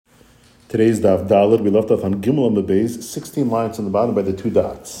Today's daf Daled, we left off on Gimel on the base, 16 lines on the bottom by the two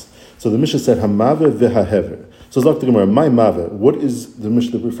dots. So the Mishnah said, Hamave v'hahever. So it's like the Gemara, my mave. What is the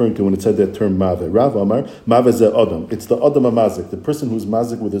Mishnah referring to when it said that term mave? Rav Amar, mave ze adam. It's the adam amazik, the person who's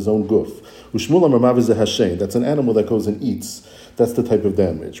mazik with his own guf. Ushmul Amar mave ze hashen. That's an animal that goes and eats. That's the type of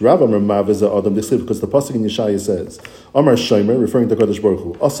damage. Rav Amar mave ze adam. They say because the pasuk in Yeshaya says, Amar Shomer, referring to Kadosh Baruch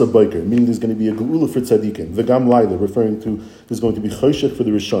Hu, Asa Biker, meaning there's going to be a geula for tzaddikim. V'gam laila, referring to there's going to be choshech for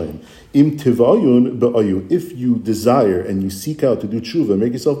the Rishayim. Im tivayun ba'ayu. If you desire and you seek out to do tshuva,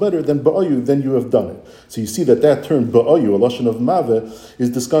 make yourself better, then ba'ayu, then you have done it. So you see that term ba'ayu, a lashon of mave,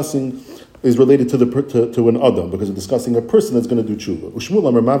 is related to an adam, because it's discussing a person that's going to do tshuva. Ushmul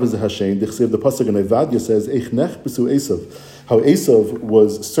Amar mave ze hashen. The pasuk in Evadia says, Eich nech besu Esav. How Esav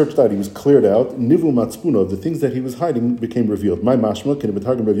was searched out, he was cleared out. Nivu matspuna, the things that he was hiding became revealed. My mashma can be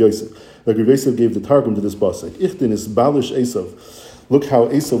targum Rav Yosef. Like Rav Yosef gave the targum to this pasuk. Ichtin is balish Esav. Look how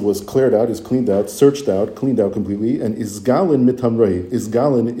Esav was cleared out, is cleaned out, searched out, cleaned out completely. And isgalin mitamrei.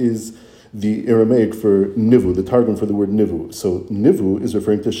 Isgalin is the Aramaic for nivu, the targum for the word nivu. So nivu is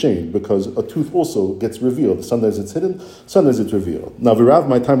referring to shame, because a tooth also gets revealed. Sometimes it's hidden, sometimes it's revealed. Now, V'Rav,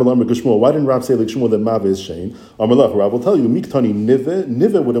 my time alarm Shmuel. Why didn't Rav say like Shmuel that mave is shame? Amalach, Rav will tell you, miktani nive.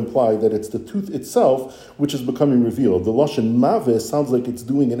 Nive would imply that it's the tooth itself which is becoming revealed. The lashon mave sounds like it's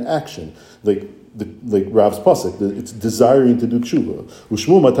doing an action, like Rav's pasuk, it's desiring to do tshuva.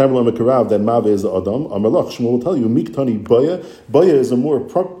 Ushmul matam lamekarav, that mave is the adam. Amalach, Shmuel will tell you, miktani baya. Baya is a more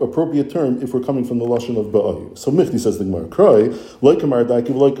appropriate term if we're coming from the lashon of ba'ayu. So Michti says the Gemara, cry loikamar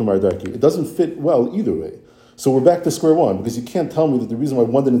daki. It doesn't fit well either way. So we're back to square one, because you can't tell me that the reason why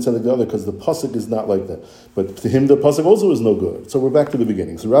one didn't say like the other, because the pasuk is not like that. But to him, the pasuk also is no good. So we're back to the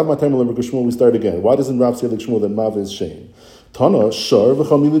beginning. So Rav matam lamekashmuel, we start again. Why doesn't Rav say like Shmuel that mave is shame? Tana shar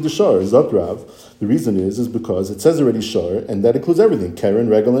v'chamili d'shar. Zat Rav. The reason is because it says already shar, and that includes everything, keren,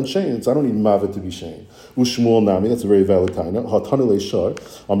 regal, and shane. So I don't need mave to be shane. Ushmuel nami, that's a very valid taina. Hatana le shar.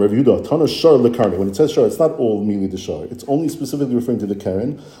 Rav Yehuda, tana shar lekarne. When it says shar, it's not all mili d'shar. It's only specifically referring to the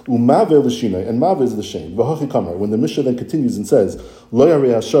keren. Umave l'shina, and mave is the shane. V'hachi kamar. When the Mishnah then continues and says lo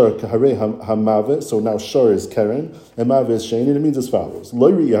yarei hashar kaharei hamave, so now shar is keren and mave is shane, and it means as follows: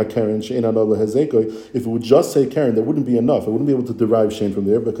 lo yarei keren she'en ana lehezekoi. If it would just say keren, that wouldn't be enough. It wouldn't be able to derive shane from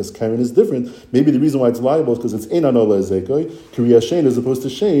there, because keren is different. Maybe the reason why it's liable is because it's ein hano lehezekoi. Kriya shane as opposed to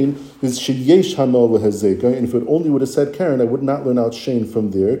shane is sheyesh hano lehezekoi. And if it only would have said keren, I would not learn out shane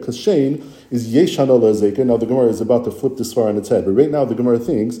from there, because shane is yesh hano lehezekoi. Now the Gemara is about to flip this far on its head, but right now the Gemara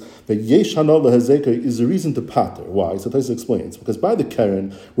thinks that yesh hano lehezekoi is a reason to pater. Why? So Taisa explains, because by the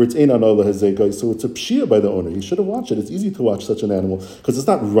keren where it's ein hano lehezekoi, so it's a pshia by the owner. You should have watched it. It's easy to watch such an animal because it's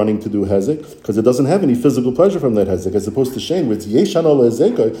not running to do hezek, because it doesn't have any physical pleasure from that hezek, as opposed to shane where it's yesh hano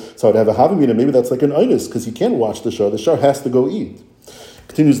lehezekoi. So I'd have a havamina. Maybe that's like an inus, because he can't watch the shar. The shar has to go eat.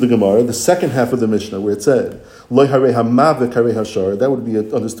 Continues the Gemara, the second half of the Mishnah, where it said, Lo harei hamave karei hashar, that would be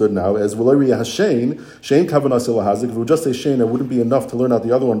understood now as V'lo yarei hashein, shein kavanas lahazik. If it would just say shein, it wouldn't be enough to learn out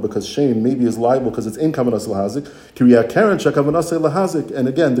the other one, because shein maybe is liable because it's in kavanas lahazik. Kriya karen shekavanas lahazik. And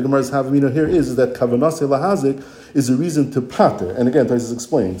again, the Gemara's havamina here is that kavanas lahazik is a reason to pater. And again, Taisus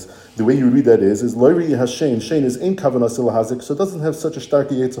explains, the way you read that is Lo yarei hashein, shein is in kavanas lahazik, so it doesn't have such a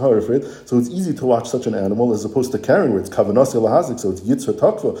starky yitzhar for it, so it's easy to watch such an animal, as opposed to karen where it's kavanas lahazik, so it's yitzhar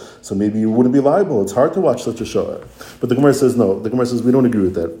takva, so maybe you wouldn't be liable. It's hard to watch such a shar. But the Gemara says no. The Gemara says we don't agree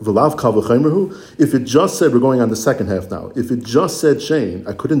with that. V'lav kal v'chaymerhu. If it just said, we're going on the second half now. If it just said shane,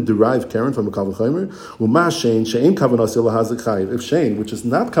 I couldn't derive karen from a kal v'chaymer. Uma shane she'en kavanas lahazik chayiv. If shane, which is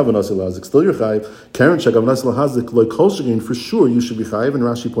not kavanas lahazik, still you're chayiv. Karen she'kavanas lahazik loy kol she'en, for sure you should be chayiv. And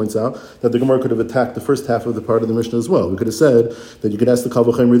Rashi points out that the Gemara could have attacked the first half of the part of the Mishnah as well. We could have said that you could ask the kal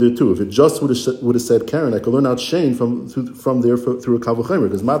v'chaymer there too. If it just would have said karen, I could learn out shane from there through a kal v'chaymer,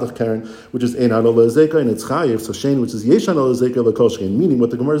 because madach karen, which is ein hano lehezekoi, and it's chayiv. So shane, which is yesh hano lehezekoi l'kol shein. Meaning, what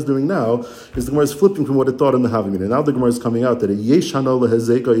the Gemara is doing now is the Gemara is flipping from what it thought in the havamina. Now the Gemara is coming out that a yesh hano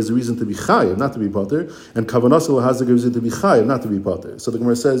lehezekoi is a reason to be chayiv, not to be pater, and kavanas lahazik is a reason to be chayiv, not to be pater. So the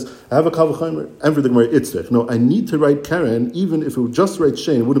Gemara says, I have a kal v'chaymer, and for the Gemara itzrich. No, I need to write karen, even if it would just write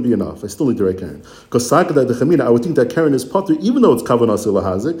shein, it wouldn't be enough. I still need to write karen. Because sakadai dechamina, I would think that karen is pater, even though it's kavanas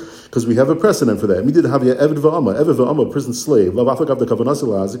lahazik, because we have a precedent for that. Midid havya eved v'ama, a prison slave. Lavafagav the kavanas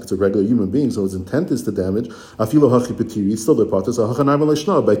lahazik, it's a regular human being, so his intent is to damage. Afilo hachi petiri, still the pater. So hachanayim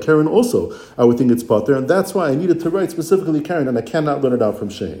leishna, by karen also, I would think it's pater, and that's why I needed to write specifically karen, and I cannot learn it out from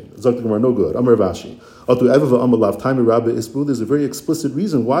shame. Zok the Gemara, no good. Amar Vashi. There's a very explicit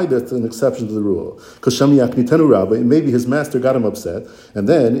reason why that's an exception to the rule. Because maybe his master got him upset, and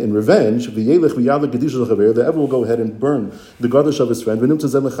then in revenge, the Ever will go ahead and burn the gardish of his friend. You can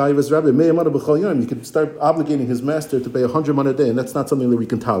start obligating his master to pay 100 man a day, and that's not something that we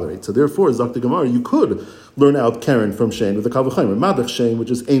can tolerate. So therefore, Zakta Gemara, you could learn out Karen from Shane with a Kavachaim. Madach Shane, which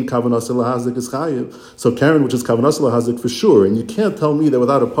is Ein Kavanas Lahazik, is Chayiv. So Karen, which is Kavanas Lahazik for sure. And you can't tell me that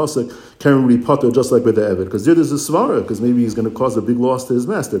without a pasuk, Karen would be potter just like with the Eved. Because there's a svara, because maybe he's going to cause a big loss to his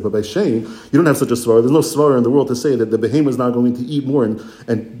master. But by Shane, you don't have such a svara. There's no svara in the world to say that the behemoth is not going to eat more and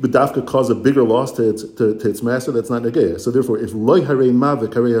B'dafka cause a bigger loss to its master. That's not Negeya. So therefore, if Loi Harei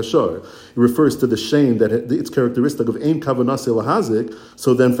Mavik Harei Hashar, it refers to the Shane that it's characteristic of Ein Kavanas Lahazik,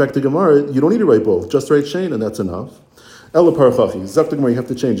 so then, in fact, the Gemara, you don't need to write both. Just write Shane, and that's enough. Ela Parachachi, Zakta Gemara, you have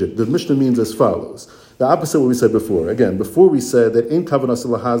to change it. The Mishnah means as follows. The opposite of what we said before. Again, before we said that Ein Kavanas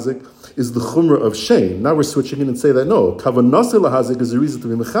Lahazik is the chumrah of Shane. Now we're switching in and say that no, Kavanas Lahazik is the reason to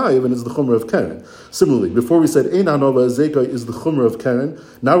be Mechayiv, and it's the chumrah of Karen. Similarly, before we said Ein Hanola Zeka is the chumrah of Karen.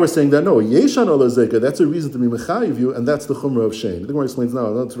 Now we're saying that no, Yesh Hanola Zeka, that's a reason to be Mechayiv you, and that's the chumrah of Shane. The Gemara explains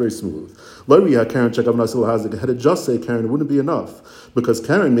now, that's very smooth. Lariha Karen Kavanas Lahazik, had it just say Karen, it wouldn't be enough. Because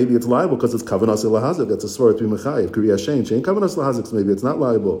Karen, maybe it's liable because it's Kavanas Lahazik, that's a svara to be Mechayiv. Kriya Shane, Kavanas Lahazik, so maybe it's not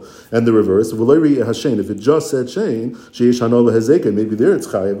liable. And the reverse, V'lariha Hashain, if it just said Shane, Sheyesh Hanola Hezeka, maybe there it's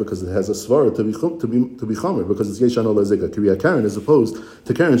Chayiv because it has a svara to be Chomer, because it's Yesh Hanola Hezeka, Kriya Karen, as opposed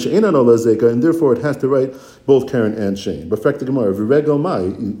to Karen, She'en Hanola Hezeka, and therefore it has to write both Karen and Shane. But fact the Gemara, V'regel Mai,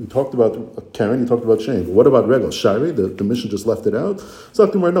 you talked about Karen, you talked about Shane, but what about Regel? Shari, the Mishnah just left it out. So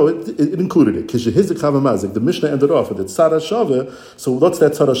the Gemara, no, it included it. Kishehizik Chavamazik, the Mishnah ended off with it, Tzara Shava, so what's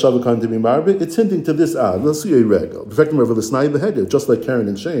that Tzara Shava kind to be marbe? It's hinting to this let's see a Regel. The fact the Gemara, V'lisnai Behegel, just like Karen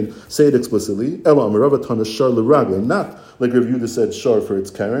and Shane, say it explicitly, Ela Amarava Tana Shar L'Ragel, not like Rav Yehuda said Shar for its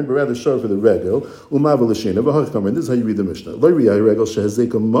Karen, but rather Shar for the Regel, Umava L'Shena, V'hachkamer, and this is how you read the Mishnah. L'Riyah Regel,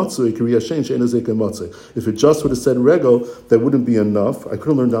 Shehezeka Matzui, Kriya Shane, She'en Hezeka Matzui. If it just would have said Regel, that wouldn't be enough. I could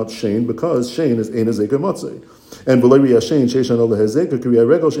have learned out Shane because Shane is Ein Hezeka Matzui. And V'lariya Shane, Sheish Hanola Hezeka, Kriya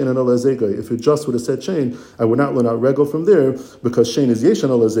Regel, She'en Hanola Hezeka. If it just would have said Shane, I would not learn out Regel from there because Shane is Yesh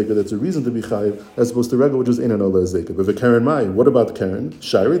Hanola Hezeka. That's a reason to be Chayiv as opposed to Regel, which is Ein Hanola Hezeka. But the Karen Mai, what about Karen?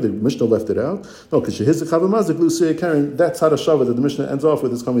 Shari, the Mishnah left it out. No, because Shehizik Chavamazik, Lucia Karen, that's Hadashava that the Mishnah ends off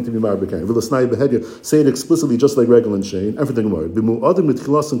with is coming to be Marbe Karen. V'lasnai Behedya, say it explicitly just like Regel and Shane. And for the Gemara, B'mu Adam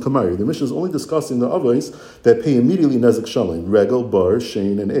Mitchilas and Kamari. The Mishnah is only discussing the Avos that pay immediately Nezek Shalim, Regel, Bar,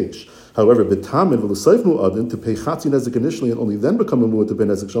 Shane, and H. However, b'tamin v'l'sayf mu'adin to pay chatzi nezek initially and only then become a mu'ad to pay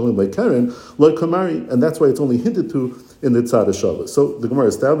nezek shalom like Karen, like Kamari, and that's why it's only hinted to in the tzad Shavah. So the Gemara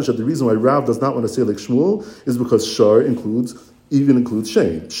established that the reason why Rav does not want to say like Shmuel is because Shar includes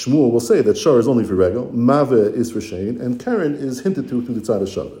Shane. Shmuel will say that Shar is only for Regel, Mave is for Shane, and Karen is hinted to through the tzad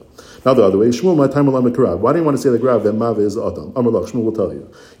Shavah. Now the other way, Shmuel my time alam Rav. Why do you want to say like Rav that Mave is Adam? Amalach, Shmuel will tell you.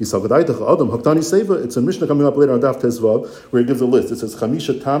 Adam, Haktani Seva. It's a Mishnah coming up later on Daf Tezvav where it gives a list. It says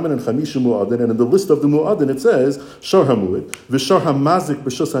Chamisha Taman and Chamisha Mu'adin, and in the list of the Mu'adin it says Shar Hamuid, V'Shar Hamazik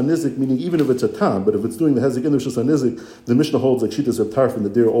B'Shus HaNizik, meaning even if it's a Tam, but if it's doing the Hezek in the B'Shus HaNizik, the Mishnah holds like Shitas of Tarf and the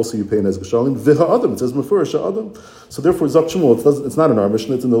Deer also you pay an Hezek Shalim. V'Ha Adam, it says Mefurish Adam. So therefore Zak Shmuel, it's not in our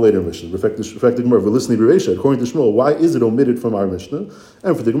Mishnah, it's in the later Mishnah. In fact, the Gemara, V'Lisni B'Reisha, according to Shmuel, why is it omitted from our Mishnah?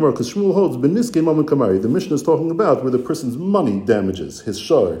 And for the Gemara, because Shmuel holds B'Niskei Mammon Kamari. The Mishnah is talking about where the person's money damages, his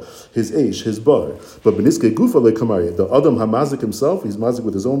shar, his eish, his bar. But B'Niskei Gufa Le Kamari, the Adam Hamazik himself, he's mazik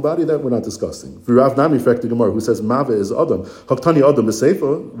with his own body, that we're not discussing. V'Rav Nami, in fact, the Gemara, who says Mave is Adam. Haktani Adam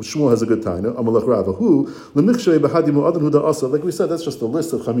B'Seifa, Shmuel has a good taina, Amalach Rava, who, L'Michshei B'Hadi Mu'adin Huda Asa, like we said, that's just a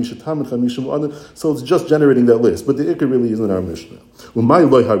list of Chamisha Tam and Chamisha Mu'adin, so it's just generating that list. But the Ikar really isn't in our Mishnah. Umay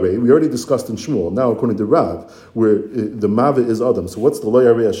Loi Harei, we already discussed in Shmuel, now according to Rav, where the Mave is Adam. So what's the Loi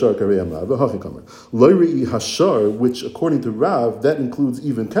Harei Ashar Karei Mave? Hachikamer. Loi Re'i Hashar, which according to Rav, that includes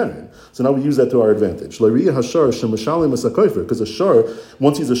even Karen. So now we use that to our advantage. Loi Re'i Hashar Shemashalim Asakaifer, because a shar,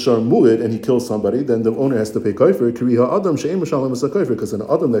 once he's a shar mu'id and he kills somebody, then the owner has to pay kaifer. Kiriha Adam She'em Mashalim Asakaifer, because an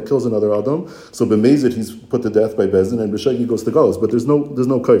Adam that kills another Adam, so b'mezid he's put to death by Bezin and b'shagi goes to Galus, but there's no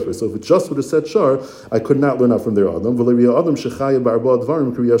kaifer. So if it just would have said shar, I could not learn out from their Adam. V'loi Re'i Adam Shechaya Ba'arba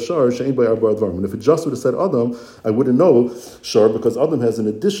Advarim Kiriha Shar She'em Ba'arba Advarim. And if it just would have said Adam, I wouldn't know shar because Adam has an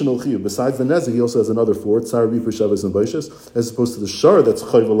additional chiyuv. Besides the nezeh, he also has another four, tzar, ripur, shavas, and baishas, as opposed to the shar that's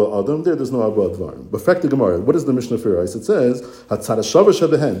chayvala Adam. There's no abba advarim. But fact the Gemara, what is the Mishnah Firais? It says hatzara shava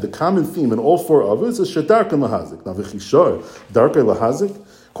shabehen. The common theme in all four of us is shedarka lahazik. Now v'chishar darka lahazik.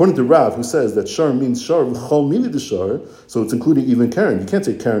 According to Rav, who says that shar means shar v'chol mili d'shar, so it's including even Karen. You can't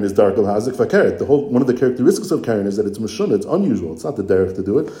say Karen is dark al-hazik v'keret. One of the characteristics of Karen is that it's mashuna, it's unusual. It's not the derech to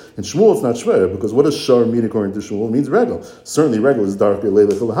do it. In Shmuel, it's not shver, because what does shar mean according to Shmuel? It means regel. Certainly regel is dark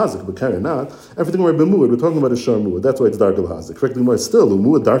al-leilech al-hazik, but Karen not. Everything we're b'muad, we're talking about a shar muad. That's why it's dark al-hazik. Correctly, more still,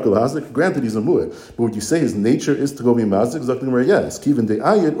 muad dark al-hazik, granted he's a muad. But would you say his nature is to go be mazik? Exactly, yes. Kivin de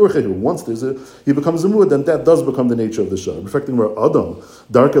ayid urchehu. Once he becomes a muad, then that does become the nature of the shar. Reflecting where Adam,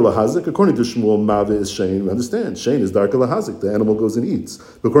 dark al-hazik, according to Shmuel, Mava is Shane. We understand. Shane is dark al-hazik. The animal goes and eats.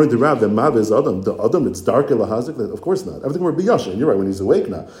 But according to Rav, then Mava is Adam. The Adam, it's dark al-hazik. Of course not. Everything we're b'yashin. You're right. When he's awake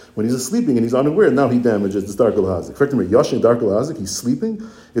now. When he's sleeping and he's unaware, now he damages. It's dark al-hazik. Correct me. Yashin, dark al-hazik. He's sleeping.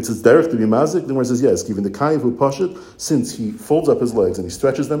 It's his derech to be mazik. Then where it says yes, given the kayiv who pashit, since he folds up his legs and he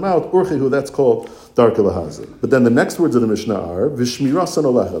stretches them out, urchehu, that's called dark al-hazik. But then the next words of the Mishnah are v'shmirasan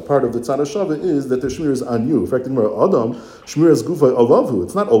olecha. Part of the tzad hashava is that the shmir is on you. Correcting where Adam, shmir is gufa alavu.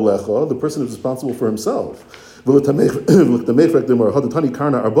 It's not olecha. The person is responsible for himself. Karna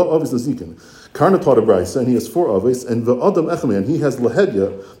taught a brisa, and he has 4 aves, and the Adam Echman, he has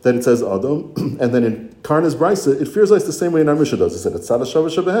lahedya, that it says Adam, and then in Karna's brisa, it feels like the same way in our Mishnah does. It said, it's tzad hashava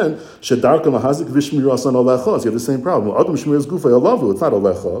shebehen, shedarka lahazik v'shmirasan olecha. So you have the same problem. Adam shmiras gufa alavu, it's not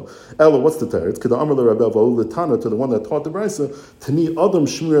olecha. Ella, what's the teretz? Kida amar l'Rabbi l'tana, to the one that taught the brisa, tani Adam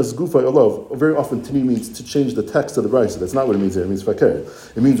shmiras gufa alav. Very often tani means to change the text of the brisa. That's not what it means here. It means fakir.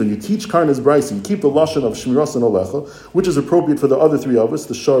 It means when you teach Karna's brisa, you keep the lashon of shmirasan olecha, which is appropriate for the other 3 avos,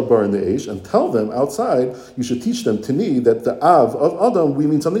 the shar, bar, and the eish, and tell them outside, you should teach them tani that the av of Adam, we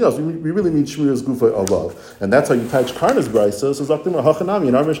mean something else. We really mean shmiras gufa alav. And that's how you teach Karna's brisa. So Zaktim Hachanami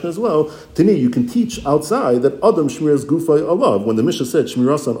in our Mishnah as well. Tani, you can teach outside that Adam shmiras gufa alav. When the Mishnah said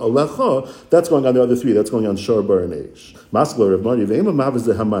shmirasan alecha, that's going on the other 3. That's going on shar, bar, and eish. Maskla Rav Mari ve'ema mav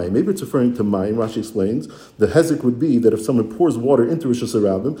ze hamayim. Maybe it's referring to mayim. Rashi explains the hezek would be that if someone pours water into Rosh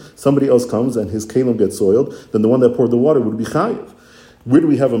Hashanah, somebody else comes and his kalim gets soiled, then the one that poured the water would be chayiv. Where do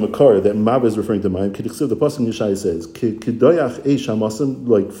we have a makar that Mav is referring to Mayim? K'dichsiv, the pasuk in Yeshaya says, K'doyach eish hamasim,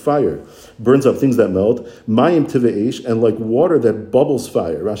 like fire burns up things that melt. Mayim tive eish, and like water that bubbles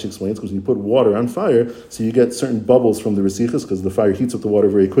fire. Rashi explains, because when you put water on fire, so you get certain bubbles from the resichas, because the fire heats up the water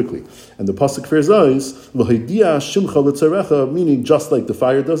very quickly. And the pasuk fears is, L'haidia shimcha l'tzarecha, meaning just like the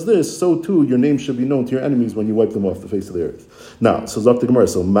fire does this, so too your name should be known to your enemies when you wipe them off the face of the earth. Now, so Zok the Gemara,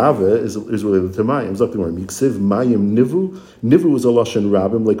 so Mave is related to Mayim. Zok the Gemara, Miksiv Mayim Nivu. Nivu is a lashon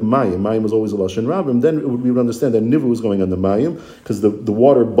rabim, like Mayim. Mayim is always a lashon rabim. Then we would understand that Nivu is going on the Mayim, because the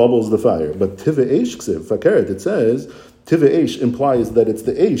water bubbles the fire. But Tive Eish Ksiv, Fakeret, it says, Tive Eish implies that it's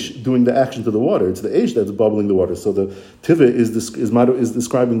the Eish doing the action to the water. It's the Eish that's bubbling the water. So the Tive is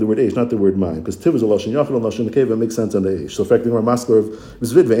describing the word Eish, not the word Mayim. Because Tive is a lashon Yachid and lashon Nekeva, makes sense on the Eish. So affecting our maskler of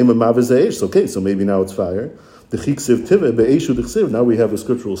Zvid, Ve'ema Mav is Eish. Okay, so maybe now it's fire. The chiksiv tive be'eshu d'chsiv. Now we have a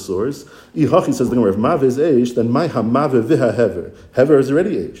scriptural source. Ihachi says the Gemara, if mav is eish, then my hamav viha hever. Hever is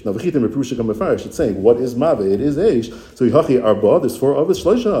already eish. Now v'chitim reprushik hamafarish. It's saying what is mav? It is eish. So ihachi arba. There's 4 of us.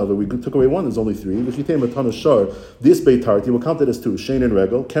 Shleisha ava. We took away 1. There's only 3. V'chitim atana shar. This beitarti. We'll count it as 2. Shein and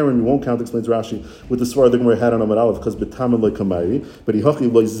regel. Karen we won't count. Explains Rashi with the svar the Gemara had on Amar Aleph because betaman loikamari. But ihachi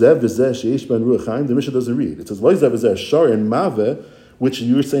loizev v'zeh sheish ben ruachayim. The Mishnah doesn't read. It says loizev v'zeh shar and mave, which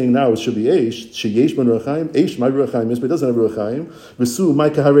you're saying now it should be Eish, Sheyesh ben Ruachayim, Eish, my Ruachayim is, but it doesn't have Ruachayim. Vesu, my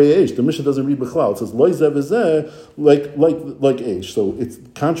Kaharei Eish. The Mishnah doesn't read B'chlal. It says, Loi Zeh V'zeh, like Eish. So it's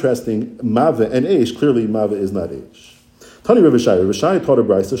contrasting Mave and Eish. Clearly, Mave is not Eish. Tani Rav Shai taught a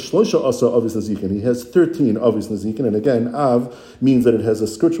brisa, Shlosha Asa Avis Nazikin. He has 13 Avis Nazikin, and again, Av means that it has a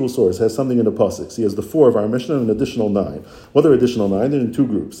scriptural source, has something in the pasuk. He has the 4 of our Mishnah and an additional 9. What are additional 9? They're in 2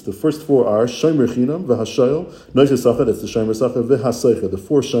 groups. The first 4 are Shomer Chinam, V'Hashayel, Noish Sacha, that's the Shomer Sacha, V'Haseicher. The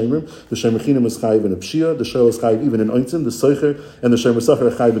 4 Shomer, the Shomer Chinam is Chayiv in a Pshia, the Shoyel is Chayiv even in Ointzin, the Seicher, and the Shomer Sacha are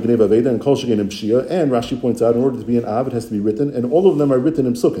Chayiv in Gneva Veda, and Kol Shegin in Pshia. And Rashi points out, in order to be an Av, it has to be written, and all of them are written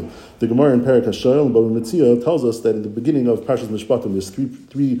in Psukim. The Gemara in Perek HaShoyel and Bava Metzia tells us that in the beginning of Parshas Mishpatim, there's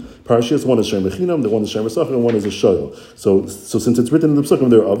three parashas. One is Shem Mechinam, the one is Shem Sachar, and one is a Shoyel. So since it's written in the Psukim,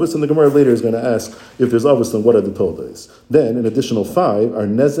 there are Avos, and the Gemara later is going to ask if there's Avos, then what are the Toldos? Then, an additional 5 are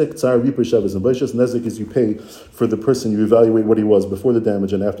Nezek, Tsar, Ripur, Shavas, and Baishas. Nezek is you pay for the person, you evaluate what he was before the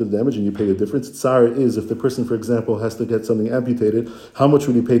damage and after the damage, and you pay the difference. Tsar is if the person, for example, has to get something amputated, how much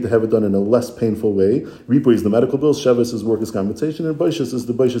would he pay to have it done in a less painful way? Ripur is the medical bill, Shavas is workers' compensation, and Baishas is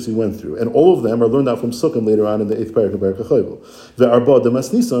the Baishas he went through. And all of them are learned out from Sukkim later on in the 8th parak of Perek HaChovel. The Arba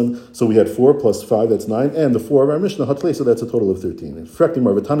Demas Nisan, so we had 4 plus 5, that's 9, and the 4 of our Mishnah, Hatlei, so that's a total of 13. And Frektim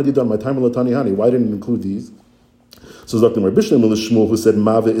Marvatana Didan, my time Latani Hani, why didn't it include these? So Dr. Marbishlim Shmuel, who said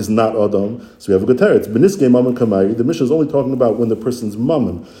Mave is not Adam. So we have a good teretz. Beniske Mammon Kamari. The Mishnah is only talking about when the person's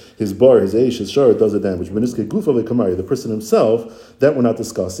mammon, his bar, his eish, his shar does the damage. The person himself, that we're not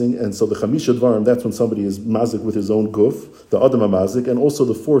discussing, and so the chamisha dvarim, that's when somebody is mazik with his own guf, the adam mazik, and also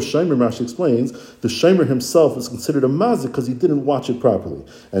the 4 shaymer. Rashi explains the shaymer himself is considered a mazik because he didn't watch it properly,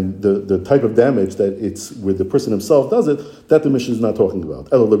 and the type of damage that it's where the person himself does it, that the Mishnah is not talking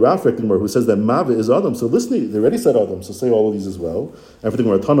about. El L'Rafek who says that mava is adam. So listen, they already said adam, so say all of these as well. Everything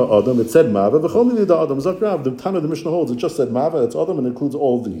where Tana Adam, it said Mava, v'chomili da Adam, Zakrav, the Tana the Mishnah holds, it just said Mava, it's Adam, and it includes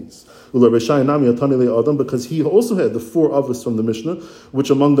all these. Ula Reshai Nami Atanile Adam, because he also had the 4 avos from the Mishnah, which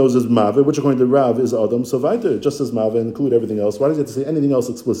among those is Mava, which according to Rav is Adam, so Vaiter, just as Mava, and include everything else. Why does he have to say anything else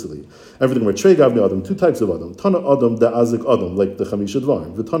explicitly? Everything where Trey Gavni Adam, 2 types of Adam. Tana Adam da Azik Adam, like the Chamisha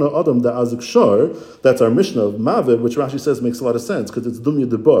Dvarim. V'Tana Adam da Azik Shar, that's our Mishnah of Mava, which Rashi says makes a lot of sense, because it's Dumya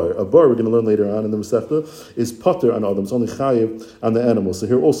de Bar. A bar, we're going to learn later on in the Masechta, is Pater on Adam, it's only Chayiv on the animal. So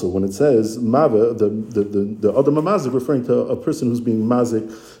here also, when it says Mava, the Adam Mazik referring to a person who's being Mazik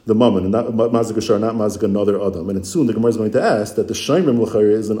the Mammon, and not Mazik Ashar, not Mazik another Adam. And soon the Gemara is going to ask that the Shaimrim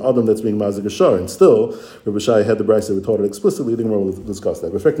L'chayr is an Adam that's being Mazik Ashar. And still, Rabbi Shai had the Brisa, we taught it explicitly, the Gemara will discuss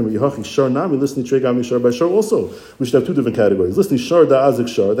that. But effectively, Yehachi Shar Nami, listening Tregami Shar by Shar also. We should have 2 different categories. Listening Shar da Azik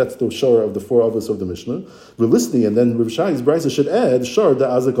Shar, that's the Shar of the 4 avos of the Mishnah. We're listening, and then Rabbi Shai's Brisa should add Shar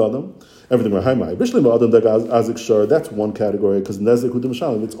da Azik Adam. Everything where Haimai. Bishlim Adam da Azik Shar, that's one category, because Nezik Hudim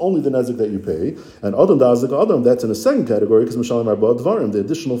Mishalim, it's only the Nezik that you pay. And Adam da Azik Adam, that's in a second category, because Mishalim Arba Dvarim, the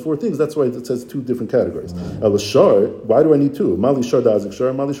additional 4 things, that's why it says 2 different categories. El Shar, why do I need 2? Mali Shar da Azik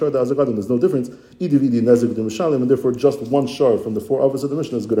Shar, Mali Shar da Azik Adam, there's no difference. Idividi Nezik Hudim Mishalim, and therefore just 1 Shar from the 4 avos of the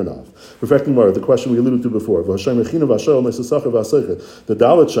Mishnah is good enough. Perfecting more, the question we alluded to before. The Dalit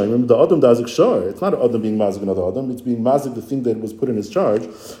Shaimim, the Adam da Azik Shar, it's not Adam being Mazik another Adam, it's being Mazik the thing that was put in his charge.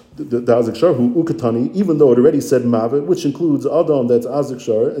 The Azik Shar, who Ukatani, even though it already said Mavet, which includes Adam, that's Azik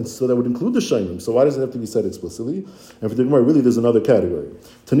Shar, and so that would include the Shaimim. So why does it have to be said explicitly? And for the Gemara, really, there's another category.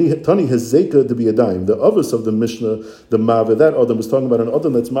 Tani has Zeka to be a dime. The avos of the Mishnah, the Mavet, that Adam is talking about an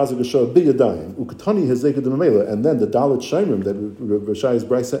Adam that's Mazik Shar, be a dime. Ukatani has Zeka to Mamela, and then the Dalit Shaimim that Rashai's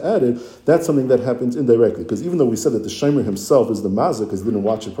Brisa added, that's something that happens indirectly. Because even though we said that the Shaimim himself is the Mazik, because he didn't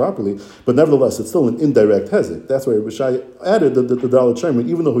watch it properly, but nevertheless, it's still an indirect Hezek. That's why Rashai added the Dalit Shaimim,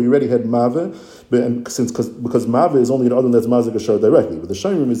 even though he already had Mave, because Mave is only an Adam that's Mazik Ashar directly, but the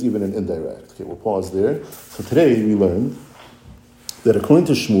Shaimim is even an indirect. Okay, we'll pause there. So today we learned that according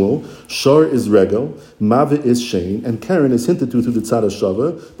to Shmuel, Shar is Regel, Mave is Shane, and Karen is hinted to through the Tzad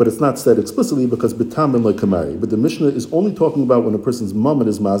Shava, but it's not said explicitly because Bitam and Kamari. But the Mishnah is only talking about when a person's mammon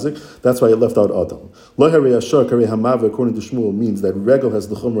is Mazik, that's why it left out Adam. Lo Harei Ashar Karei HaMave, according to Shmuel, means that Regel has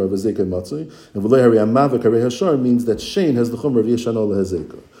the Chumrah of Hezekah and Matzui, and Lo Harei HaMave Karei Hashar means that Shane has the Chumrah of Yeshano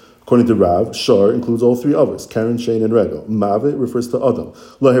LeHezekah. According to Rav, Shar includes all 3 others, Karen, Shane, and Regel. Mave refers to Adam.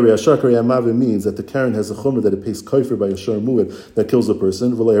 Lahari Ashar Karei Mave means that the Karen has a chumrah that it pays kaifer by a shar mu'ed that kills a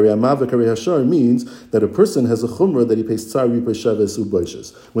person. V'lahari Mave Karei Hashar means that a person has a chumrah that he pays tsar ripay shaves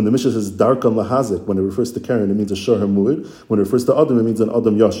u'baishes. When the Mishnah says darkan lahazik, when it refers to Karen, it means a shar mu'ed. When it refers to Adam, it means an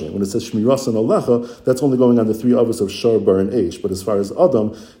Adam yashin. When it says shmirasan alecha, that's only going on the 3 others of Shar, Bar, and Eish. But as far as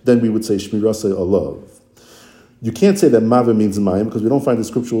Adam, then we would say shmirasay alav. You can't say that Mava means Mayim because we don't find a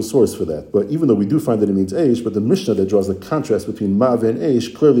scriptural source for that. But even though we do find that it means Eish, but the Mishnah that draws a contrast between Mava and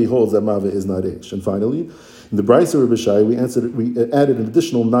Eish clearly holds that Mava is not Eish. And finally, in the Brisa of Rabbi Shai, we added an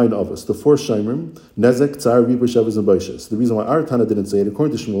additional 9 avos, the 4 Shaimrim, Nezek, Tzar, Ribur, Shavas, and Baishas. The reason why our Tana didn't say it,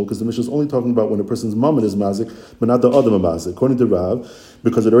 according to Shmuel, because the Mishnah is only talking about when a person's mammon is Mazik, but not the Adam of Mazik. According to Rav,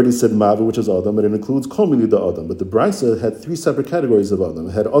 because it already said Mava, which is Adam, and it includes Kol Mili the Adam. But the Brisa had 3 separate categories of Adam.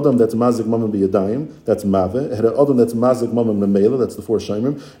 It had Adam that's Mazik Mammon B'Yadayim, that's Mava. It had Adam that's Mazik Mammon Memela, that's the 4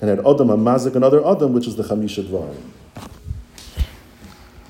 Shaimrim. And it had Adam and Mazik, another Adam, which is the Chamisha Dvarim.